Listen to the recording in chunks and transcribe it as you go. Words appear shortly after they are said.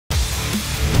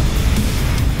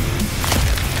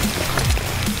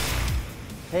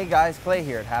Hey guys, Klay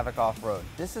here at Havoc Off-Road.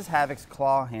 This is Havoc's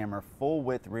Clawhammer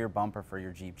full-width rear bumper for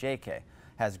your Jeep JK.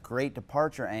 Has great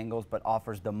departure angles but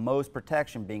offers the most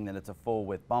protection being that it's a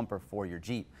full-width bumper for your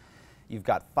Jeep. You've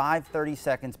got 5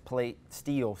 30-seconds plate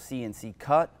steel CNC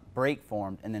cut, brake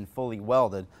formed, and then fully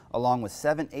welded, along with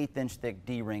 7 1/8-inch thick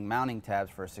D-ring mounting tabs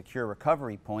for a secure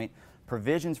recovery point,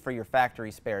 provisions for your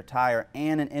factory spare tire,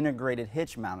 and an integrated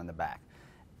hitch mount in the back.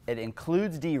 It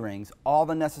includes D-rings, all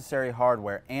the necessary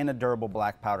hardware, and a durable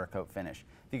black powder coat finish.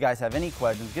 If you guys have any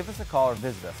questions, give us a call or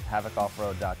visit us at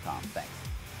havocoffroad.com. Thanks.